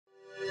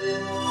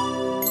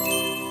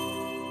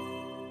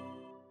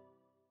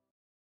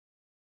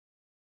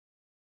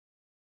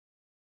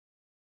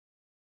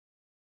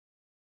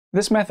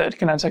This method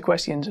can answer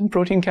questions in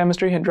protein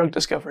chemistry and drug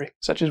discovery,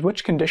 such as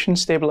which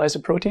conditions stabilize a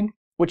protein,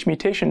 which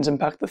mutations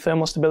impact the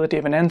thermal stability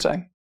of an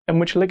enzyme, and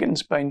which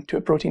ligands bind to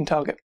a protein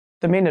target.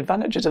 The main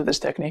advantages of this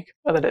technique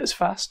are that it is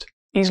fast,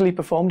 easily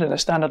performed in a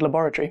standard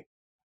laboratory,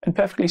 and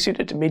perfectly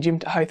suited to medium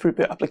to high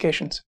throughput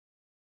applications.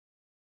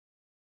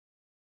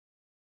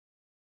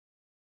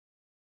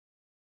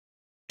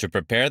 To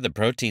prepare the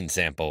protein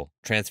sample,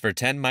 transfer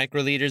 10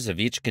 microliters of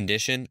each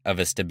condition of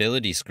a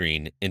stability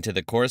screen into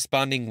the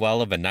corresponding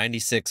well of a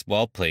 96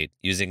 well plate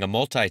using a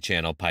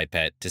multi-channel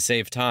pipette to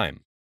save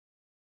time.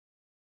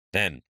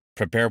 Then,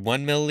 prepare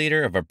 1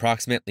 milliliter of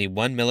approximately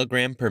 1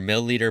 milligram per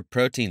milliliter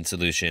protein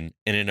solution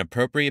in an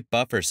appropriate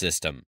buffer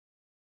system.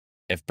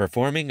 If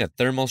performing a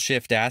thermal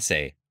shift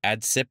assay,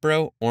 add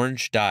Cipro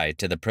orange dye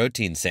to the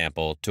protein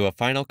sample to a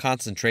final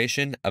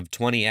concentration of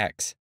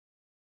 20x.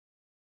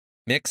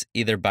 Mix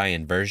either by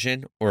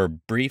inversion or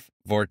brief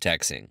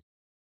vortexing.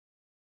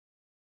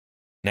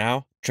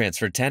 Now,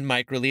 transfer 10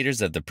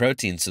 microliters of the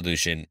protein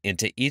solution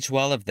into each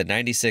well of the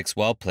 96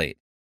 well plate.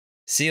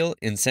 Seal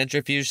and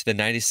centrifuge the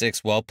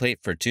 96 well plate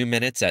for 2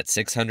 minutes at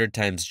 600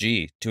 times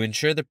G to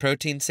ensure the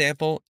protein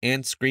sample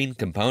and screen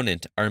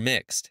component are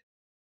mixed.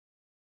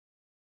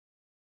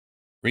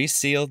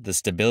 Reseal the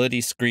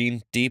stability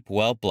screen deep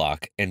well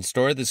block and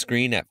store the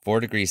screen at 4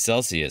 degrees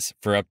Celsius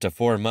for up to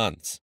 4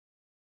 months.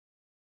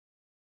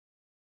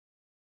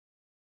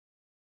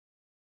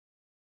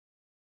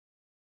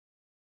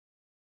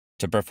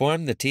 To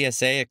perform the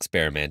TSA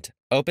experiment,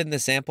 open the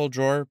sample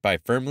drawer by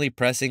firmly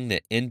pressing the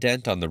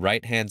indent on the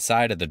right-hand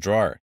side of the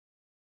drawer.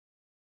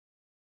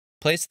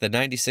 Place the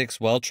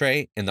 96 well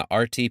tray in the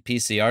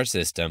RT-PCR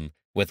system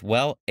with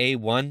well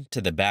A1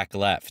 to the back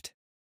left.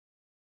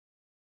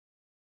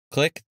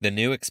 Click the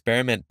New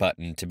Experiment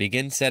button to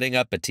begin setting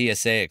up a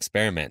TSA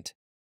experiment.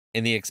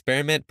 In the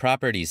Experiment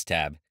Properties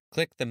tab,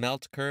 click the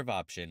Melt Curve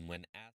option when asked.